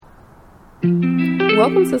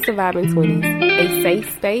Welcome to Surviving 20s, a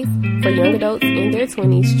safe space for young adults in their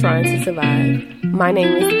 20s trying to survive. My name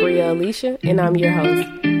is Bria Alicia, and I'm your host.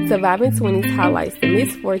 Surviving 20s highlights the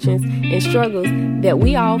misfortunes and struggles that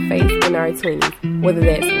we all face in our 20s, whether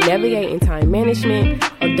that's navigating time management,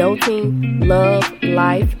 adulting, love,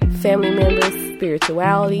 life, family members,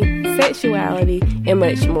 spirituality, sexuality, and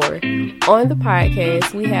much more. On the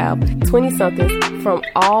podcast, we have 20-somethings from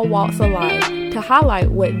all walks of life to highlight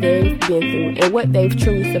what they've been through and what they've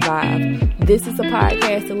truly survived. This is a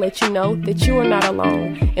podcast to let you know that you are not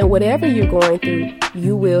alone, and whatever you're going through,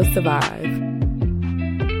 you will survive.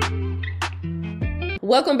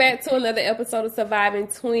 Welcome back to another episode of Surviving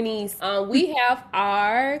 20s. We have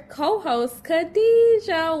our co-host,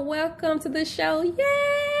 Khadijah. Welcome to the show.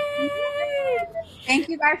 Yay! Thank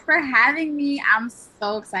you guys for having me. I'm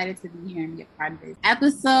so excited to be here and be a part of this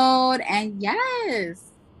episode. And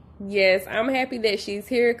Yes, I'm happy that she's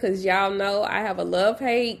here because y'all know I have a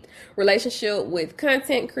love-hate relationship with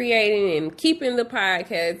content creating and keeping the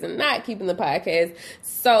podcast and not keeping the podcast.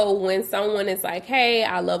 So when someone is like, hey,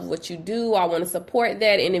 I love what you do, I want to support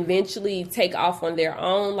that and eventually take off on their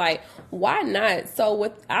own, like, why not? So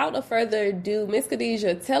without further ado, Miss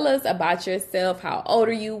Khadijah, tell us about yourself. How old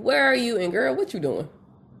are you? Where are you? And girl, what you doing?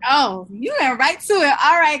 Oh, you went right to it.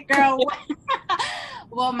 All right, girl.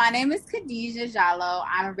 Well, my name is Khadijah Jallo.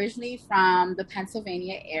 I'm originally from the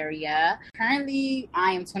Pennsylvania area. Currently,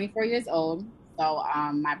 I am 24 years old. So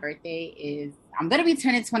my birthday is, I'm going to be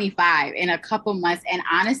turning 25 in a couple months. And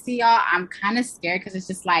honestly, y'all, I'm kind of scared because it's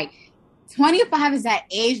just like 25 is that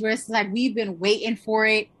age where it's like we've been waiting for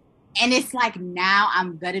it. And it's like now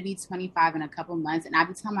I'm going to be 25 in a couple months. And I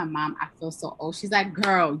be telling my mom I feel so old. She's like,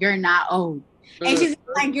 girl, you're not old. And she's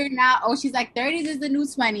like, you're not old. She's like, 30s is the new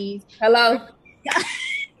 20s. Hello.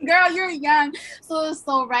 Girl, you're young.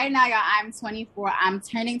 So right now, y'all, I'm 24. I'm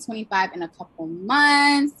turning 25 in a couple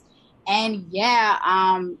months. And yeah,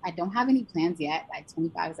 I don't have any plans yet. Like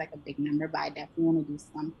 25 is like a big number, but I definitely want to do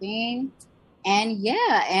something. And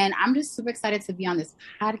yeah, and I'm just super excited to be on this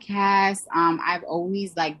podcast. I've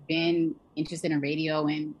always like been interested in radio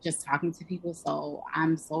and just talking to people. So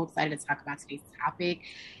I'm so excited to talk about today's topic.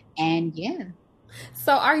 And yeah.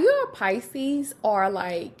 So are you a Pisces or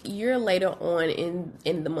like you're later on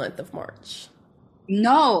in the month of March?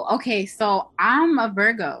 No. Okay. So I'm a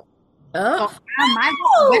Virgo. Oh.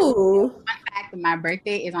 So fun fact, my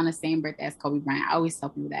birthday is on the same birthday as Kobe Bryant. I always tell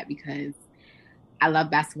people that because I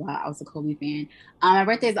love basketball. I was a Kobe fan. My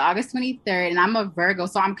birthday is August 23rd and I'm a Virgo.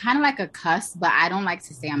 So I'm kind of like a cusp, but I don't like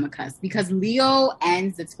to say I'm a cusp because Leo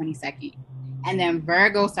ends the 22nd. And then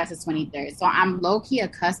Virgo starts the 23rd. So I'm low-key a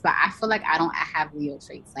cusp, but I feel like I don't have Leo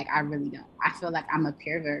traits. Like, I really don't. I feel like I'm a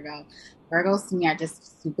pure Virgo. Virgos to me are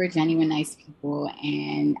just super genuine, nice people.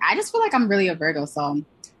 And I just feel like I'm really a Virgo. So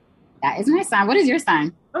that is my sign. What is your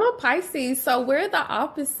sign? I'm a Pisces. So we're the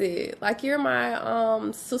opposite. Like, you're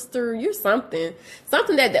my sister. You're something.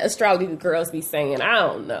 Something that the astrology girls be saying. I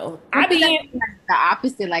don't know. I be the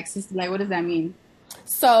opposite, like, sister. Like, what does that mean?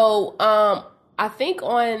 So, I think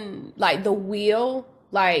on like the wheel,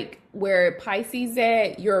 like where Pisces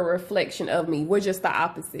at, you're a reflection of me. We're just the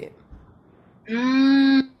opposite.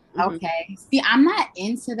 Okay. See, I'm not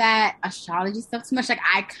into that astrology stuff too much. Like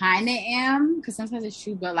I kind of am because sometimes it's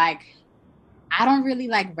true, but like I don't really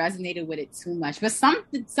like resonated with it too much. But some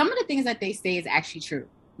of the things that they say is actually true.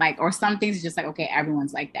 Like, or some things are just like, okay,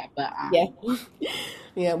 everyone's like that. But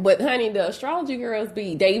yeah. But honey, the astrology girls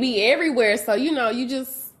they be everywhere. So you know, you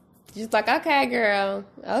just like, okay, girl,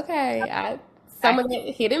 okay. Some of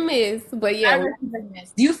it hit and miss, but yeah.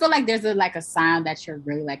 Do you feel like there's a sign that you're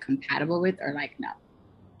really like compatible with, or like no?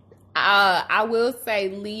 I will say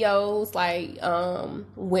Leos, like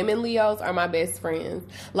women Leos are my best friends.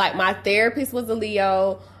 Like my therapist was a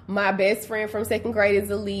Leo. My best friend from second grade is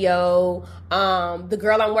a Leo. The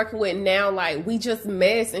girl I'm working with now, like, we just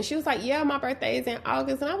messed. And she was like, yeah, my birthday is in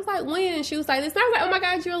August. And I was like, when? And she was like this. And I was like, oh, my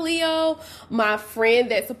God, you're a Leo. My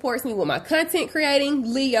friend that supports me with my content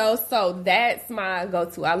creating, Leo. So that's my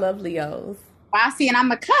go-to. I love Leos. Wow, see, and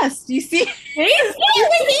I'm a cuss. You see? We're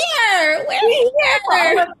here.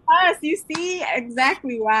 Us, you see?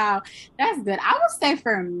 Exactly. Wow. That's good. I would say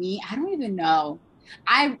for me, I don't even know.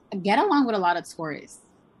 I get along with a lot of Taurus.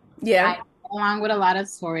 Yeah. I get along with a lot of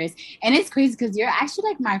Taurus. And it's crazy because you're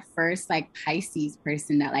actually like my first like Pisces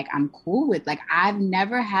person that like I'm cool with. Like I've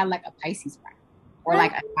never had like a Pisces friend. Or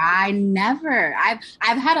like I never. I've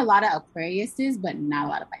had a lot of Aquariuses, but not a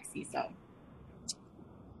lot of Pisces. So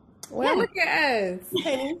well, look at us.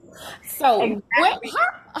 So, exactly.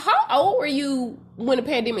 How old were you when the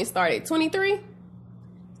pandemic started? 23?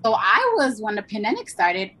 So I was, when the pandemic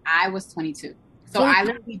started, I was 22. So I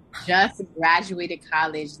literally just graduated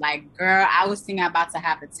college. Like, girl, I was thinking about to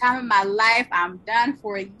have the time of my life. I'm done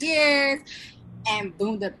for years. And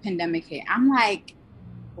boom, the pandemic hit. I'm like,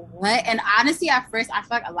 what? And honestly, at first, I feel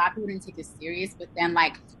like a lot of people didn't take it serious. But then,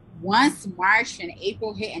 like, once March and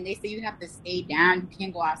April hit and they say you have to stay down, you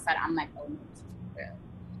can't go outside, I'm like, oh, no, this is real.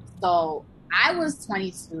 So I was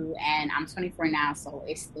 22 and I'm 24 now. So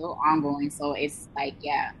it's still ongoing. So it's like,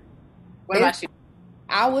 yeah. What about you?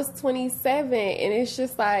 I was 27, and it's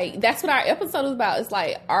just like, that's what our episode is about. It's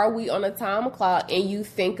like, are we on a time clock? And you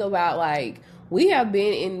think about, like, we have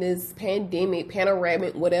been in this pandemic,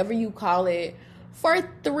 panoramic, whatever you call it, for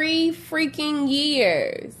 3 freaking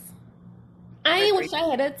years. I wish I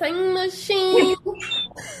had a time machine.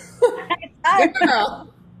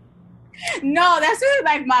 Girl. No, that's really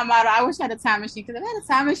like my motto. I wish I had a time machine, because if I had a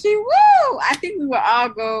time machine, woo! I think we would all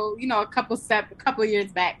go, a couple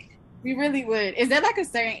years back. We really would. Is there like a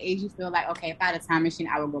certain age you feel like, okay, if I had a time machine,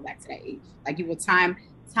 I would go back to that age? Like you would time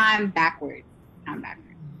backwards.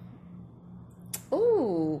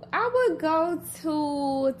 Ooh, I would go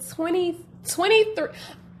to 23,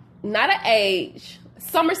 not an age,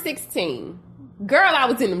 summer 16. Girl, I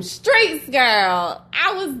was in them streets, girl.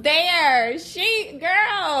 I was there. I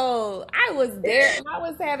was there and I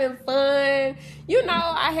was having fun.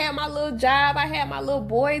 I had my little job. I had my little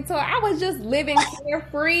boy toy. I was just living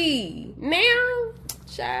carefree. Now,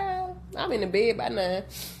 child, I'm in the bed by 9.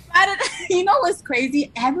 You know what's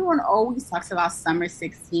crazy? Everyone always talks about Summer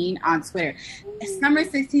 16 on Twitter. Summer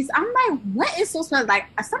 16, I'm like, what is so special? Like,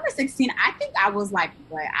 a Summer 16, I think I was like,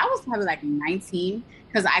 what? I was probably like 19,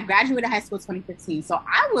 because I graduated high school in 2015. So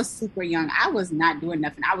I was super young. I was not doing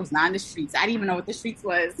nothing. I was not in the streets. I didn't even know what the streets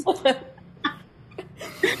was.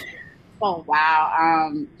 Oh,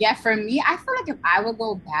 wow. Yeah, for me, I feel like if I would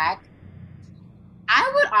go back,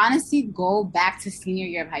 I would honestly go back to senior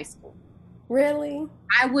year of high school. Really?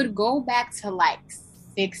 I would go back to like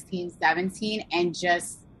 16, 17 and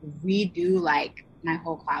just redo like my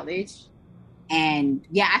whole college. And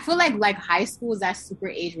yeah, I feel like high school is that super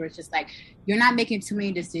age where it's just like, you're not making too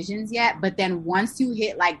many decisions yet. But then once you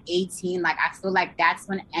hit like 18, like I feel like that's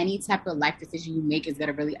when any type of life decision you make is going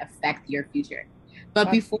to really affect your future.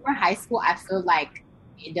 But before high school, I feel like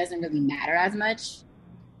it doesn't really matter as much.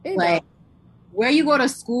 Like, where you go to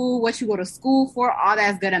school, what you go to school for, all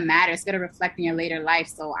that's going to matter. It's going to reflect in your later life.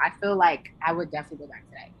 So I feel like I would definitely go back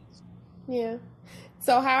to that age. Yeah.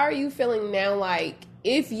 So how are you feeling now? Like,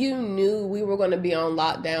 if you knew we were going to be on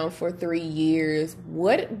lockdown for 3 years,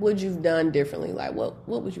 what would you have done differently? Like, what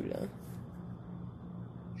would you have done?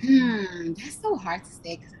 That's so hard to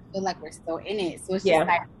say because I feel like we're still in it. So it's just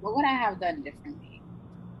like, what would I have done differently?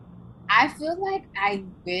 I feel like I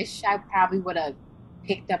wish I probably would have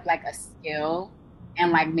picked up like a skill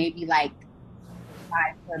and like maybe like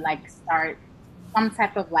try to like start some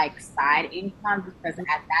type of like side income, because at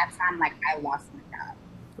that time like I lost my job.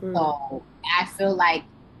 So I feel like,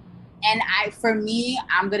 and for me,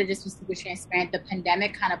 I'm gonna just be super transparent. The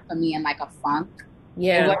pandemic kind of put me in like a funk.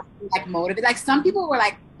 Yeah. It wasn't like motivated. Like some people were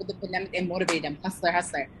like with the pandemic, it motivated them, hustler.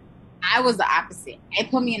 I was the opposite. It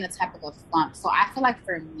put me in a type of a funk. So I feel like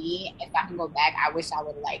for me, if I can go back, I wish I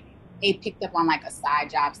would like picked up on like a side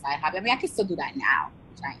job, side hobby. I mean, I can still do that now,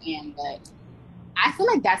 which I am, but I feel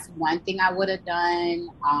like that's one thing I would have done.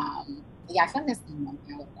 Yeah, I feel like that's the one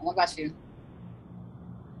thing I would have done. What about you?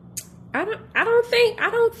 I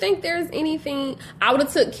don't think there's anything. I would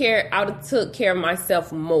have took care of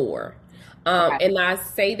myself more. And I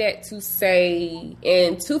say that to say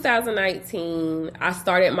in 2019, I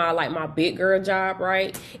started my big girl job,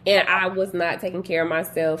 right? And I was not taking care of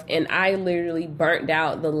myself. And I literally burnt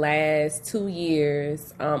out the last 2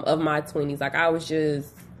 years of my 20s. Like I was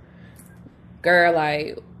just, girl,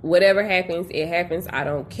 like whatever happens, it happens. I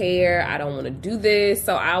don't care. I don't want to do this.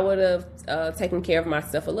 So I would have taken care of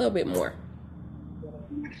myself a little bit more.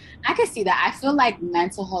 I can see that. I feel like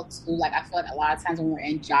mental health too. Like I feel like a lot of times when we're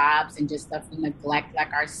in jobs and just stuff, we neglect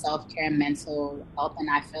like our self-care and mental health. And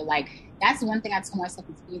I feel like that's one thing I told myself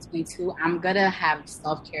in 2022. I'm gonna have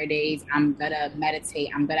self-care days. I'm gonna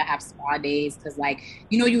meditate. I'm gonna have spa days, because like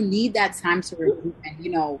you need that time to regroup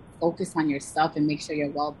and focus on yourself and make sure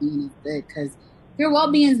your well-being is good. Because if your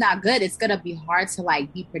well-being is not good, it's gonna be hard to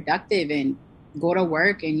like be productive and go to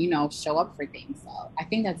work and show up for things. So I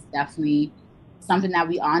think that's definitely something that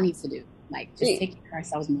we all need to do, like just take care of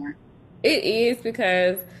ourselves more. It is,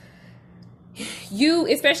 because you,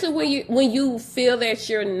 especially when you feel that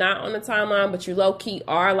you're not on the timeline, but you low key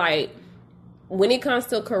are, like when it comes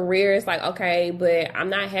to career, it's like, okay, but I'm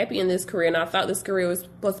not happy in this career, and I thought this career was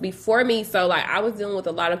supposed to be for me. So like I was dealing with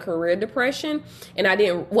a lot of career depression, and I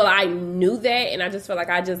knew that, and I just felt like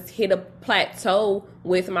I just hit a plateau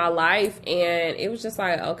with my life, and it was just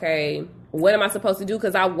like, okay, what am I supposed to do?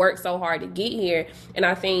 Because I worked so hard to get here. And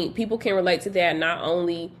I think people can relate to that not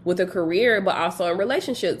only with a career, but also in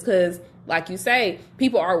relationships. Because like you say,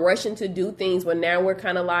 people are rushing to do things, but now we're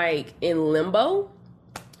kind of like in limbo.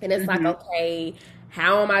 And it's like, okay,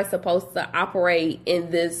 how am I supposed to operate in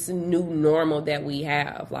this new normal that we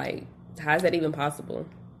have? Like, how is that even possible?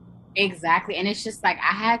 Exactly. And it's just like,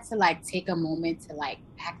 I had to like take a moment to like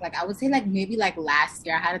act like, I would say like maybe like last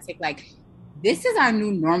year, I had to take like, this is our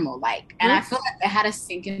new normal. Like, and I feel like it had to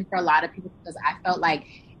sink in for a lot of people because I felt like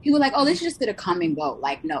people were like, oh, this is just going to come and go.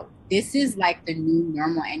 Like, no, this is like the new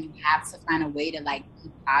normal, and you have to find a way to like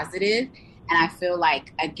be positive. And I feel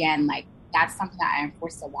like, again, like, that's something that I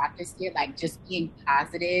enforced a lot this year, like just being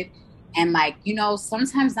positive. And like, you know,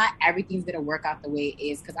 sometimes not everything's going to work out the way it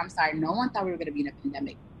is. Because I'm sorry, no one thought we were going to be in a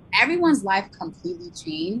pandemic. Everyone's life completely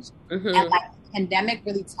changed. And like the pandemic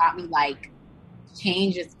really taught me like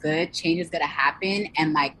change is good. Change is going to happen.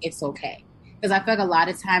 And like, it's okay. Because I feel like a lot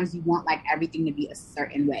of times you want like everything to be a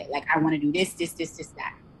certain way. Like I want to do this,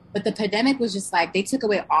 that. But the pandemic was just like, they took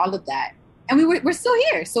away all of that. And we're still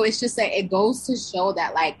here. So it's just like, it goes to show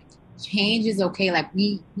that like, change is okay. Like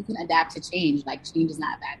we can adapt to change. Like change is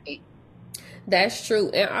not a bad thing. That's true.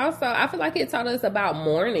 And also I feel like it taught us about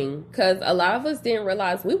mourning, because a lot of us didn't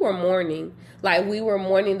realize we were mourning. Like we were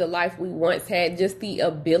mourning the life we once had, just the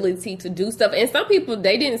ability to do stuff. And some people,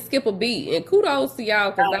 they didn't skip a beat, and kudos to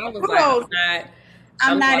y'all, because I was like,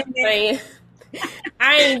 I'm not saying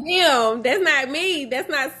I ain't them. That's not me. That's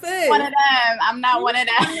not sis. One of them. I'm not one of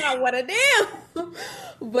them. I'm not one of them.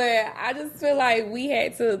 But I just feel like we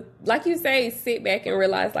had to, like you say, sit back and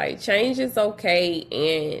realize like change is okay,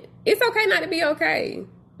 and it's okay not to be okay,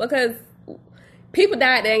 because people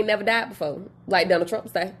died that ain't never died before, like Donald Trump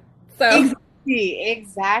said. So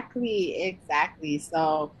exactly.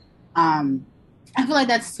 So I feel like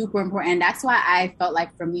that's super important. That's why I felt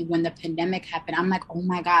like for me, when the pandemic happened, I'm like, oh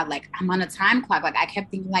my God, like I'm on a time clock. Like I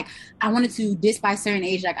kept thinking like, I wanted to do this by a certain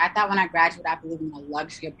age. Like I thought when I graduated, I'd be living in a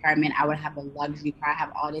luxury apartment. I would have a luxury car, I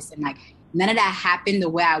have all this. And like, none of that happened the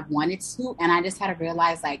way I wanted to. And I just had to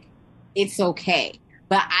realize like, it's okay.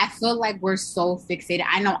 But I feel like we're so fixated.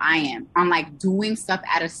 I know I am on like doing stuff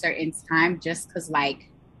at a certain time, just because like,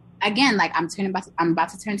 again, like I'm about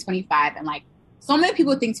to turn 25, and like, so many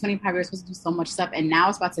people think 25 years supposed to do so much stuff, and now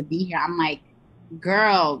it's about to be here. I'm like,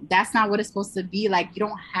 girl, that's not what it's supposed to be. Like, you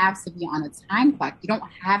don't have to be on a time clock. You don't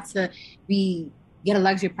have to get a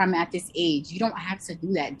luxury apartment at this age. You don't have to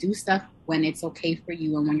do that. Do stuff when it's okay for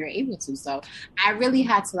you and when you're able to. So I really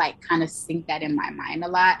had to like kind of sink that in my mind a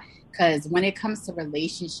lot, because when it comes to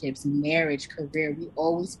relationships, marriage, career, we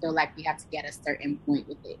always feel like we have to get a certain point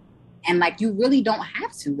with it. And like, you really don't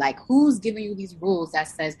have to. Like, who's giving you these rules that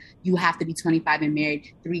says you have to be 25 and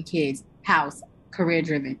married, 3 kids, house, career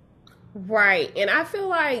driven? Right. And I feel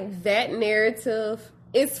like that narrative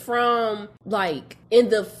is from like in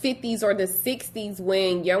the 50s or the 60s,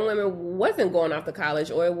 when young women wasn't going off to college,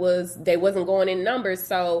 or they wasn't going in numbers.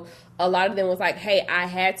 So a lot of them was like, hey, I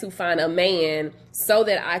had to find a man so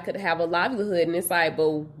that I could have a livelihood. And it's like,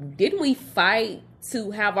 but didn't we fight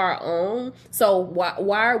to have our own? So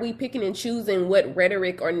why are we picking and choosing what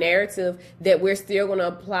rhetoric or narrative that we're still going to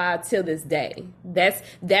apply till this day? That's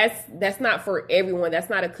not for everyone. That's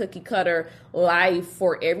not a cookie cutter life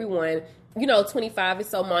for everyone. You know, 25 is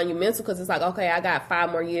so monumental because it's like, okay, I got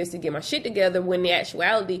 5 more years to get my shit together, when the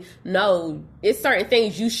actuality, no, it's certain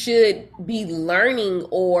things you should be learning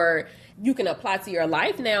or you can apply to your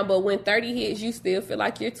life now. But when 30 hits, you still feel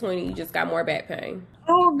like you're 20. You just got more back pain.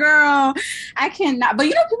 Oh, girl, I cannot. But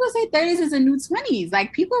you know, people say 30s is a new 20s.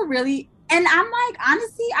 Like, people really, and I'm like,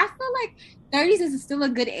 honestly, I feel like 30s is still a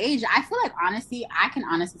good age. I feel like, honestly, I can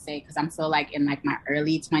honestly say, because I'm still like in like my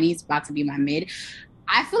early 20s, about to be my mid.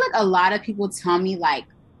 I feel like a lot of people tell me like,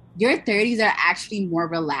 your 30s are actually more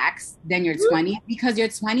relaxed than your 20s, because your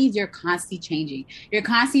 20s, you're constantly changing. You're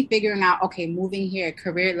constantly figuring out, okay, moving here,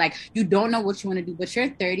 career, like you don't know what you want to do. But your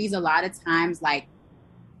 30s, a lot of times, like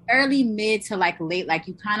early, mid to like late, like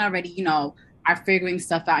you kind of already, you know, are figuring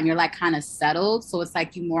stuff out and you're like kind of settled. So it's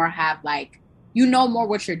like you more have like, you know more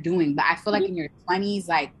what you're doing. But I feel like in your 20s,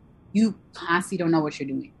 like you constantly don't know what you're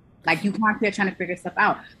doing. Like you constantly are trying to figure stuff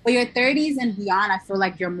out. But your 30s and beyond, I feel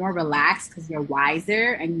like you're more relaxed because you're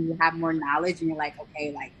wiser and you have more knowledge and you're like,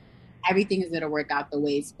 okay, like everything is going to work out the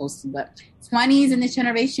way it's supposed to. But 20s in this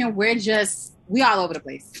generation, we all over the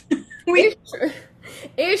place.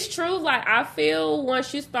 It's true. Like I feel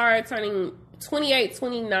once you start turning 28,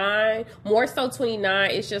 29, more so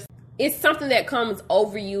 29, it's something that comes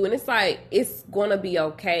over you, and it's like, it's gonna be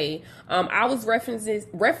okay. I was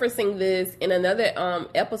referencing this in another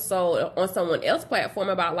episode on someone else's platform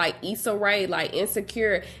about like Issa Rae, like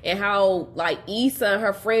Insecure, and how like Issa and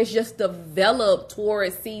her friends just developed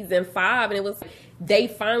towards season 5, and it was, they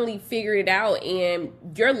finally figured it out. And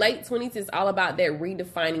your late 20s is all about that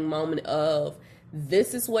redefining moment of,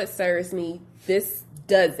 this is what serves me, this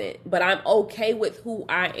doesn't, but I'm okay with who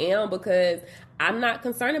I am, because I'm not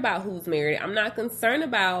concerned about who's married. I'm not concerned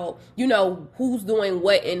about, who's doing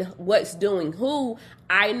what and what's doing who.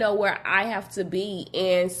 I know where I have to be.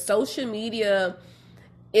 And social media,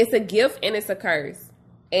 it's a gift and it's a curse.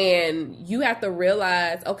 And you have to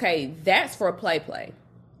realize, okay, that's for play.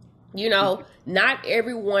 Not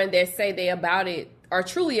everyone that say they about it are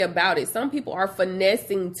truly about it. Some people are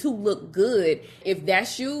finessing to look good. If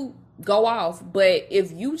that's you, go off. But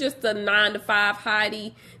if you just a 9-to-5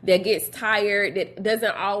 hottie that gets tired, that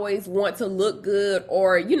doesn't always want to look good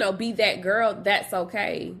or, be that girl, that's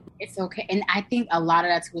okay. It's okay. And I think a lot of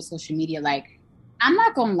that's with social media. Like, I'm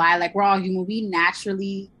not going to lie, like, we're all human. We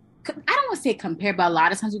naturally, I don't want to say compare, but a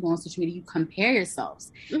lot of times you go on social media, you compare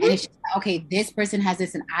yourselves. Mm-hmm. And it's just like, okay, this person has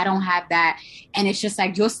this and I don't have that. And it's just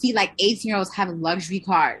like, you'll see like 18-year-olds have luxury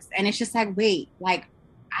cars. And it's just like, wait, like,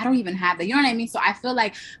 I don't even have that. You know what I mean? So I feel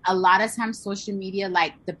like a lot of times social media,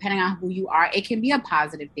 like depending on who you are, it can be a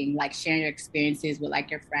positive thing, like sharing your experiences with like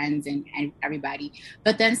your friends and everybody.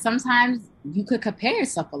 But then sometimes you could compare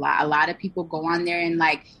yourself a lot. A lot of people go on there and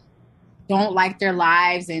like don't like their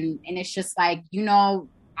lives. And it's just like,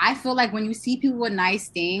 I feel like when you see people with nice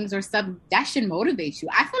things or stuff, that should motivate you.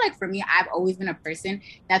 I feel like for me, I've always been a person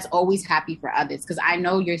that's always happy for others because I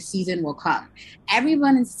know your season will come.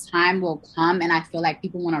 Everyone's time will come, and I feel like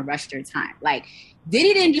people want to rush their time. Like,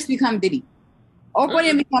 Diddy didn't just become Diddy. Oprah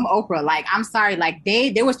didn't become Oprah. Like, I'm sorry. Like,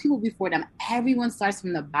 there was people before them. Everyone starts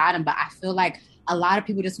from the bottom, but I feel like a lot of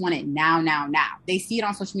people just want it now. They see it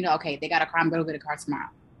on social media. Okay, they got a car. I'm going to get a car tomorrow.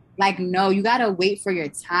 Like, no, you got to wait for your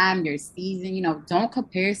time, your season, don't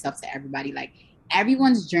compare yourself to everybody. Like,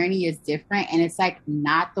 everyone's journey is different. And it's like,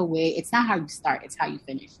 it's not how you start, it's how you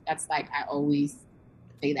finish. That's like, I always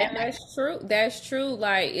say that. And that's true.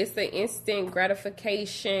 Like, it's the instant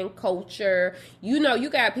gratification culture. You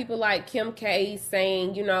got people like Kim K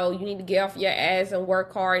saying, you need to get off your ass and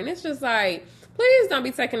work hard. And it's just like, please don't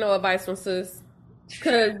be taking no advice from sis.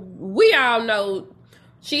 Because we all know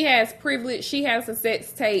she has privilege. She has a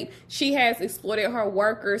sex tape. She has exploited her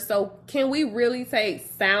workers. So can we really take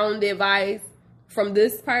sound advice from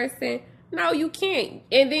this person? No, you can't.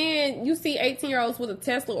 And then you see 18-year-olds with a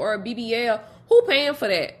Tesla or a BBL. Who paying for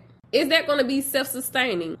that? Is that going to be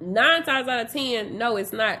self-sustaining? 9 times out of 10, no,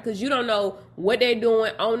 it's not. Because you don't know what they're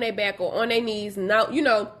doing on their back or on their knees. No,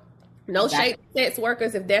 no shade sex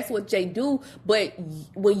workers if that's what they do. But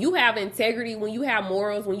when you have integrity, when you have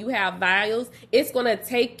morals, when you have values, it's going to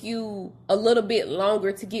take you a little bit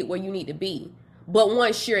longer to get where you need to be. But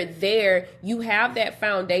once you're there, you have that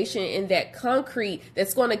foundation and that concrete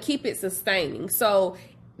that's going to keep it sustaining. So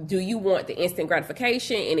do you want the instant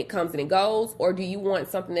gratification and it comes and it goes? Or do you want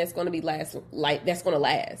something that's going to be that's going to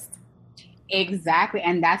last? Exactly.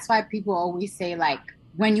 And that's why people always say, like,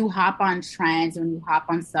 when you hop on trends, when you hop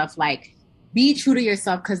on stuff, like, be true to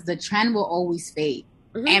yourself because the trend will always fade.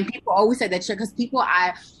 Mm-hmm. And people always say that because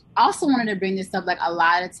I also wanted to bring this up, like, a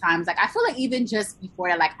lot of times, like, I feel like even just before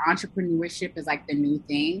that, like, entrepreneurship is like the new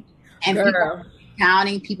thing. And people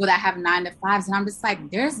counting people that have 9-to-5s. And I'm just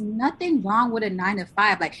like, there's nothing wrong with a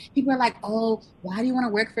 9-to-5. Like, people are like, oh, why do you want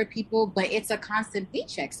to work for people? But it's a constant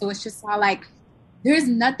paycheck. So it's just all like, there's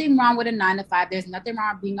nothing wrong with a 9-to-5. There's nothing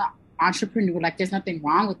wrong with being an entrepreneur. Like, there's nothing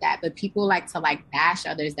wrong with that. But people like to like bash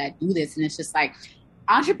others that do this. And it's just like,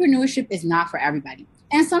 entrepreneurship is not for everybody.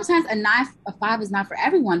 And sometimes a 9-to-5 is not for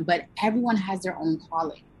everyone, but everyone has their own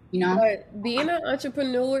calling, But being an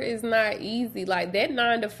entrepreneur is not easy. Like, that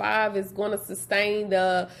 9-to-5 is going to sustain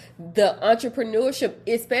the entrepreneurship,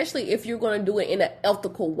 especially if you're going to do it in an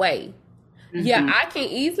ethical way. Mm-hmm. Yeah, I can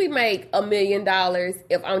easily make $1 million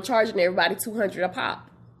if I'm charging everybody $200 a pop.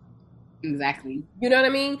 Exactly. You know what I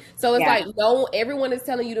mean? So it's like, no, everyone is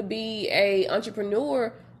telling you to be a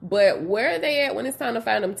entrepreneur, but where are they at when it's time to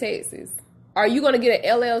file them taxes? Are you going to get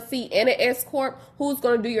an LLC and an S Corp? Who's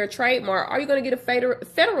going to do your trademark? Are you going to get a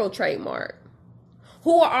federal trademark?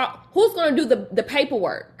 Who's going to do the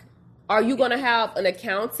paperwork? Are you going to have an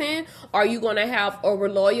accountant? Are you going to have a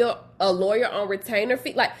lawyer on retainer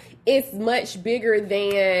fee? Like, it's much bigger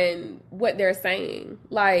than what they're saying.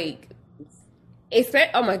 Like,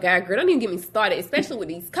 Oh my God, girl, don't even get me started, especially with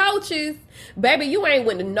these coaches. Baby, you ain't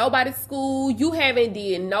went to nobody's school. You haven't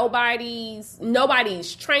did nobody's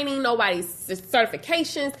training, nobody's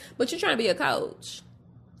certifications, but you're trying to be a coach.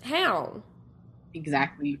 How?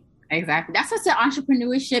 Exactly. That's what's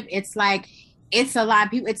entrepreneurship. It's like, it's a lot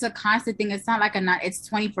of people. It's a constant thing. It's not like it's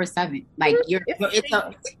 24/7. Like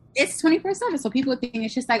it's 24/7. So people think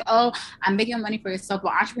it's just like, oh, I'm making money for yourself.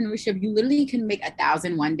 But entrepreneurship, you literally can make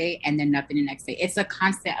 1,000 one day and then nothing the next day. It's a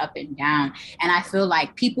constant up and down. And I feel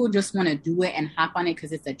like people just want to do it and hop on it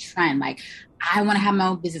because it's a trend. Like, I want to have my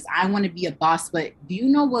own business. I want to be a boss. But do you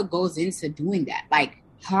know what goes into doing that? Like,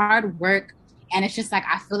 hard work. And it's just like,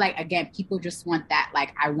 I feel like, again, people just want that.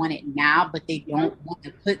 Like, I want it now, but they don't want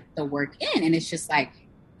to put the work in. And it's just like,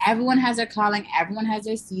 everyone has their calling. Everyone has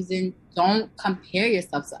their season. Don't compare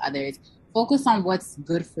yourself to others. Focus on what's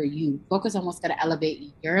good for you. Focus on what's going to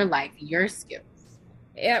elevate your life, your skills.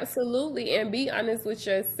 Absolutely. And be honest with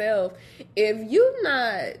yourself. If you're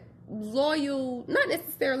not loyal, not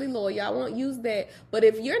necessarily loyal, I won't use that, but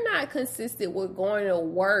if you're not consistent with going to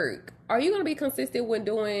work, are you going to be consistent with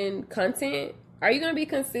doing content? Are you going to be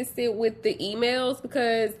consistent with the emails?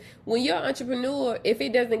 Because when you're an entrepreneur, if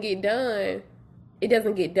it doesn't get done, it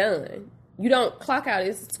doesn't get done. You don't clock out.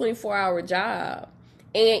 It's a 24-hour job.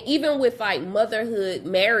 And even with like motherhood,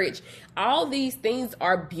 marriage, all these things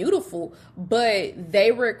are beautiful, but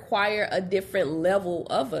they require a different level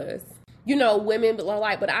of us. You know, women are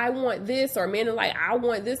like, but I want this, or men are like, I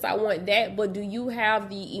want this, I want that. But do you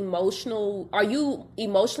have are you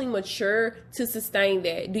emotionally mature to sustain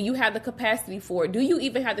that? Do you have the capacity for it? Do you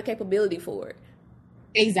even have the capability for it?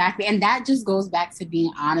 Exactly. And that just goes back to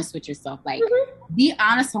being honest with yourself. Like, be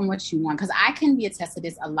honest on what you want. Because I can be attest to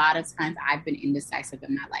this. A lot of times I've been indecisive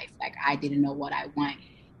in my life. Like, I didn't know what I want.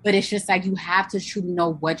 But it's just like, you have to truly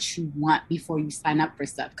know what you want before you sign up for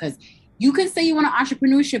stuff. Because you can say you want an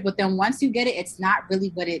entrepreneurship, but then once you get it, it's not really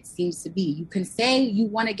what it seems to be. You can say you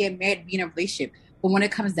want to get married, be in a relationship. But when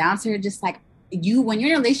it comes down to it, just like when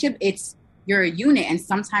you're in a relationship, you're a unit. And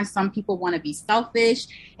sometimes some people want to be selfish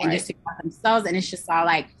and just think about themselves. And it's just all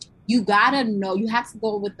like, you got to know, you have to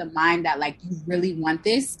go with the mind that like, you really want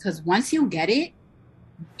this. Because once you get it,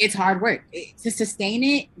 it's hard work. To sustain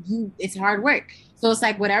it, it's hard work. So it's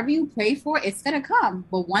like, whatever you pray for, it's going to come.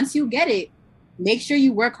 But once you get it, make sure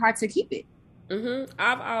you work hard to keep it.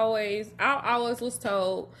 I always was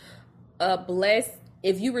told,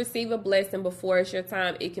 if you receive a blessing before it's your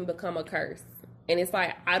time, it can become a curse. And it's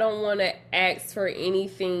like, I don't want to ask for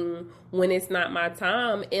anything when it's not my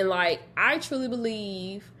time. And like, I truly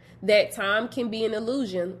believe that time can be an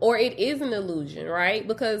illusion, or it is an illusion, right?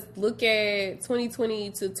 Because look at 2020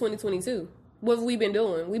 to 2022. What have we been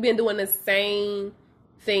doing? We've been doing the same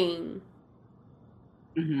thing.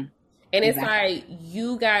 And it's like,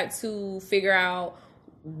 you got to figure out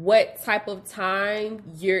what type of time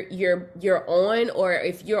you're on, or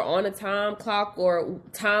if you're on a time clock or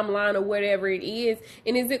timeline or whatever it is,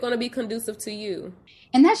 and is it going to be conducive to you?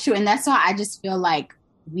 And that's true. And that's why I just feel like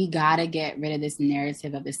we got to get rid of this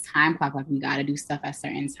narrative of this time clock. Like, we got to do stuff at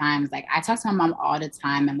certain times. Like, I talk to my mom all the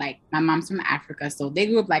time, and like, my mom's from Africa, so they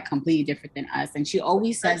grew up like completely different than us. And she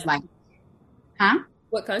always says like,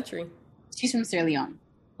 What country? She's from Sierra Leone.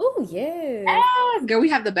 Oh, yes. Girl, we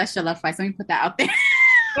have the best jollof rice. Let me put that out there.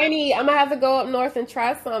 Honey, I'm going to have to go up north and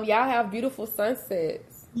try some. Y'all have beautiful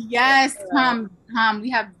sunsets. Yes. We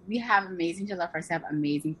have amazing jollof rice. We have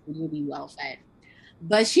amazing food. You'll be well fed.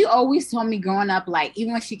 But she always told me growing up, like,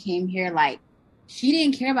 even when she came here, like, she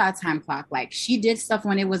didn't care about a time clock. Like, she did stuff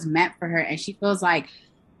when it was meant for her. And she feels like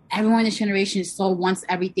everyone in this generation so wants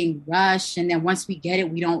everything rushed. And then once we get it,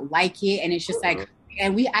 we don't like it. And it's just like,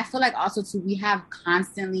 and I feel like also too, we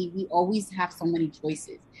always have so many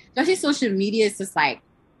choices. Especially social media, it's just like,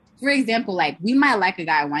 for example, like, we might like a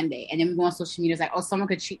guy one day and then we go on social media, it's like, oh, someone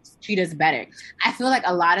could treat us better. I feel like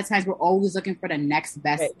a lot of times we're always looking for the next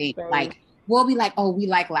best thing. Like, we'll be like, oh, we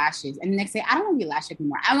like lashes. And the next day, I don't want to be lash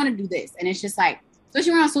anymore. I want to do this. And it's just like,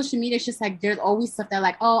 especially when on social media, it's just like, there's always stuff that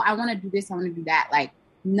like, oh, I want to do this, I want to do that. Like,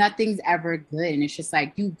 nothing's ever good. And it's just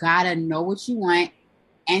like, you gotta know what you want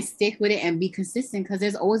and stick with it and be consistent, because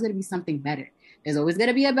there's always going to be something better. There's always going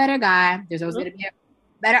to be a better guy. There's always going to be a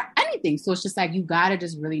better anything. So it's just like, you got to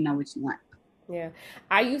just really know what you want. Yeah.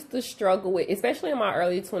 I used to struggle with, especially in my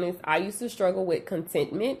early 20s, I used to struggle with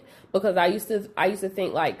contentment, because I used to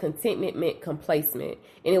think like contentment meant complacement.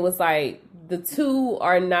 And it was like, the two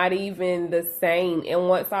are not even the same. And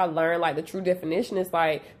once I learned like the true definition, it's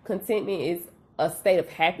like, contentment is a state of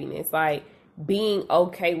happiness, like being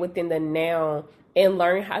okay within the now, and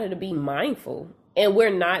learn how to be mindful. And we're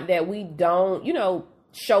not that we don't,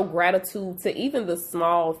 show gratitude to even the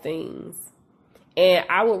small things. And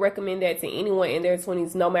I would recommend that to anyone in their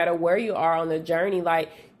 20s, no matter where you are on the journey.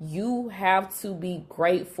 Like, you have to be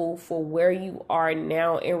grateful for where you are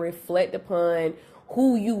now and reflect upon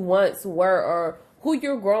who you once were or who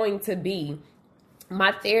you're growing to be.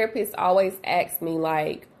 My therapist always asks me,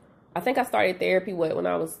 like, I think I started therapy when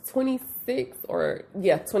I was 26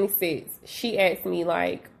 26. She asked me,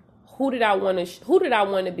 like, who did I want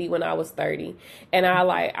to be when I was 30? And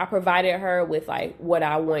I provided her with like what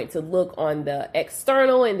I want to look on the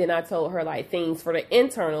external, and then I told her like things for the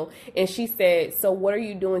internal, and she said, so what are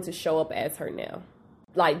you doing to show up as her now?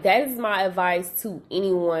 Like, that is my advice to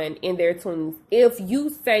anyone in their 20s. If you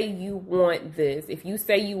say you want this, if you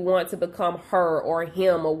say you want to become her or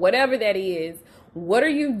him or whatever that is, what are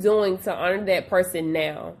you doing to honor that person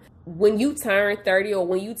now? When you turn 30 or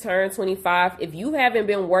when you turn 25, if you haven't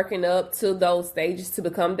been working up to those stages to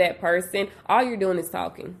become that person, all you're doing is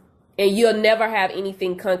talking. And you'll never have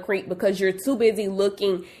anything concrete because you're too busy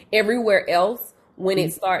looking everywhere else when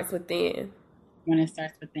it starts within. When it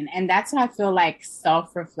starts within. And that's why I feel like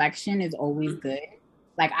self-reflection is always good.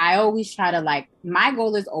 Like, I always try to, like, my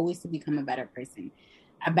goal is always to become a better person,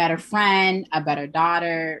 a better friend, a better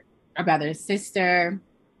daughter, a better sister,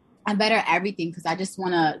 a better everything. Because I just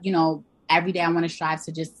want to, every day I want to strive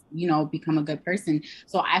to just, become a good person.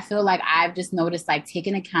 So I feel like I've just noticed, like,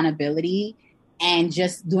 taking accountability and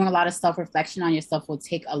just doing a lot of self-reflection on yourself will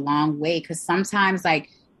take a long way. Because sometimes, like,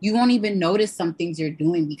 you won't even notice some things you're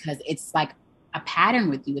doing because it's like a pattern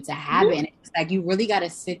with you. It's a habit. And it's like, you really got to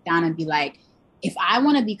sit down and be like, if I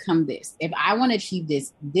want to become this, if I want to achieve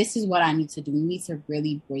this, this is what I need to do. We need to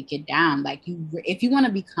really break it down. Like, if you want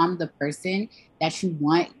to become the person that you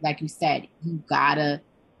want, like you said, you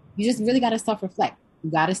just really got to self-reflect.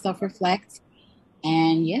 You got to self-reflect.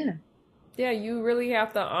 And yeah, you really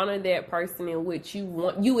have to honor that person in which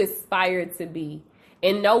you aspire to be.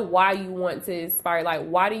 And know why you want to aspire. Like,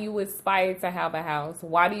 why do you aspire to have a house?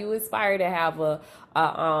 Why do you aspire to have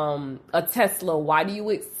a Tesla? Why do you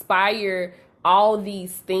aspire all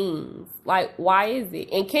these things? Like, why is it?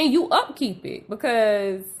 And can you upkeep it?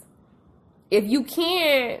 Because if you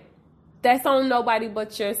can't, that's on nobody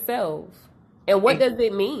but yourself. And what does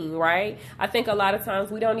it mean, right? I think a lot of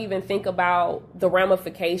times we don't even think about the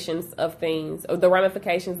ramifications of things, or the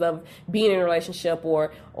ramifications of being in a relationship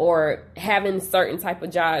or having certain type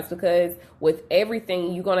of jobs, because with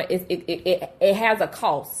everything it has a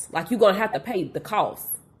cost. Like, you're gonna have to pay the cost.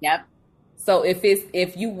 Yep. So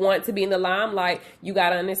if you want to be in the limelight, you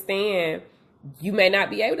gotta understand you may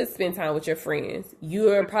not be able to spend time with your friends.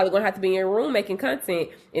 You're probably going to have to be in your room making content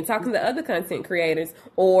and talking to other content creators.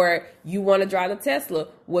 Or you want to drive a Tesla.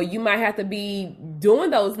 Well, you might have to be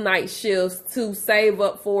doing those night shifts to save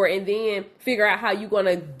up for it and then figure out how you're going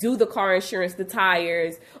to do the car insurance, the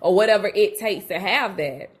tires, or whatever it takes to have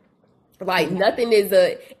that. Like, nothing is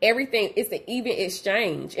everything. It's an even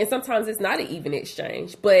exchange. And sometimes it's not an even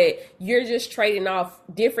exchange, but you're just trading off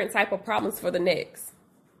different type of problems for the next.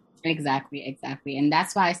 Exactly. And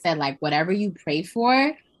that's why I said, like, whatever you pray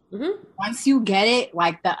for, once you get it,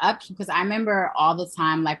 like, the upkeep, because I remember all the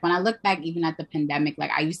time, like, when I look back, even at the pandemic,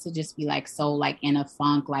 like, I used to just be like, so like in a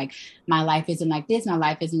funk, like, my life isn't like this, my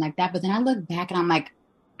life isn't like that. But then I look back and I'm like,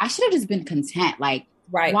 I should have just been content. Like,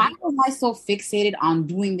 right. Why was I so fixated on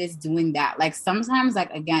doing this, doing that? Like, sometimes,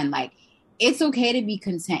 like, again, like, it's okay to be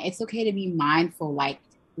content. It's okay to be mindful. Like,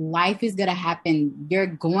 life is going to happen. You're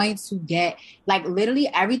going to get, like, literally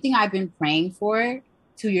everything I've been praying for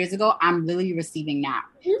 2 years ago, I'm literally receiving now.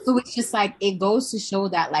 So it's just like, it goes to show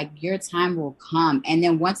that, like, your time will come. And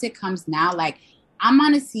then once it comes now, like, I'm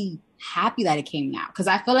honestly happy that it came now. Because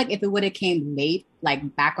I feel like if it would have came late,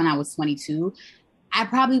 like back when I was 22, I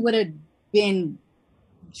probably would have been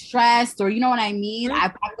stressed, or you know what I mean? I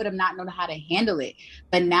probably would have not known how to handle it.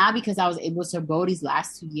 But now, because I was able to grow these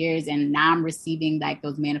last 2 years, and now I'm receiving like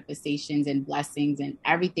those manifestations and blessings and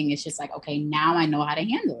everything, it's just like, okay, now I know how to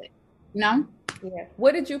handle it, you know? Yeah.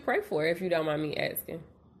 What did you pray for, if you don't mind me asking?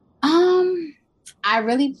 I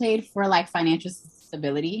really prayed for like financial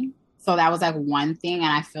stability. So that was like one thing. And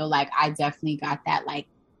I feel like I definitely got that, like,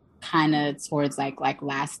 kind of towards like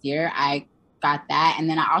last year, I got that. And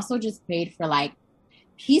then I also just prayed for like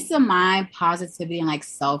peace of mind, positivity, and like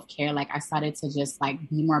self-care. Like, I started to just like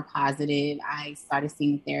be more positive. I started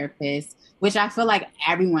seeing therapists, which I feel like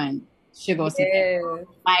everyone should go see. Therapy.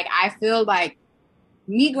 Like, I feel like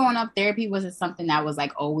me growing up, therapy wasn't something that was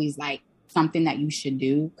like always like something that you should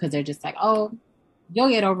do, because they're just like, oh, you'll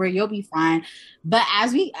get over it, you'll be fine. But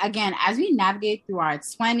as we navigate through our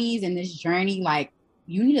 20s and this journey, like,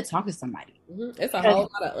 you need to talk to somebody. It's a whole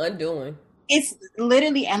lot of undoing. It's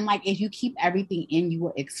literally, and like, if you keep everything in, you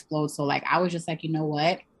will explode. So like, I was just like, you know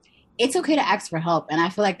what? it's okay to ask for help. And I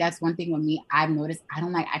feel like that's one thing with me. I've noticed I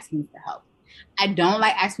don't like asking for help. I don't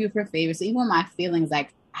like asking people for favors. So even with my feelings,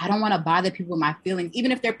 like I don't want to bother people with my feelings,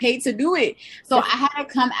 even if they're paid to do it. So I had to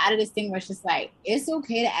come out of this thing where it's just like, it's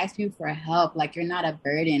okay to ask people for help. Like, you're not a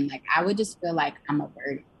burden. Like, I would just feel like I'm a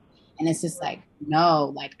burden. And it's just like,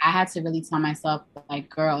 no, like I had to really tell myself, like,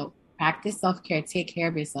 girl, practice self-care, take care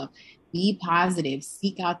of yourself, be positive,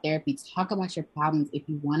 seek out therapy, talk about your problems if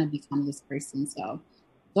you want to become this person. So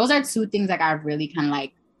those are two things like I really kind of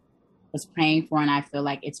like was praying for. And I feel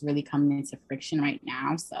like it's really coming into friction right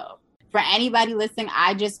now. So for anybody listening,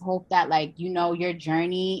 I just hope that, like, you know, your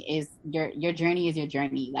journey is your journey is your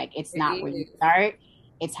journey. Like, it's not where you start,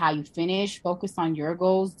 it's how you finish. Focus on your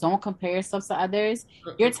goals. Don't compare yourself to others.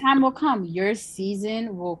 Your time will come. Your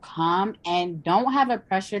season will come, and don't have a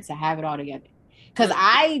pressure to have it all together. Because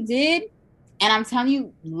I did, and I'm telling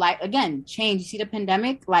you, like, again, change. You see the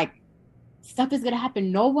pandemic, like, stuff is gonna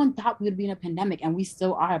happen. No one thought we would be in a pandemic, and we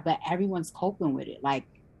still are, but everyone's coping with it. Like,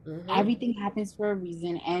 everything happens for a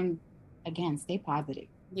reason, and again, stay positive.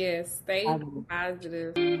 Yes, stay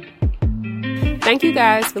positive. Thank you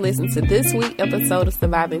guys for listening to this week's episode of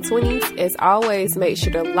Surviving 20s. As always, make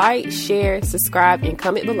sure to like, share, subscribe, and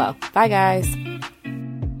comment below. Bye, guys.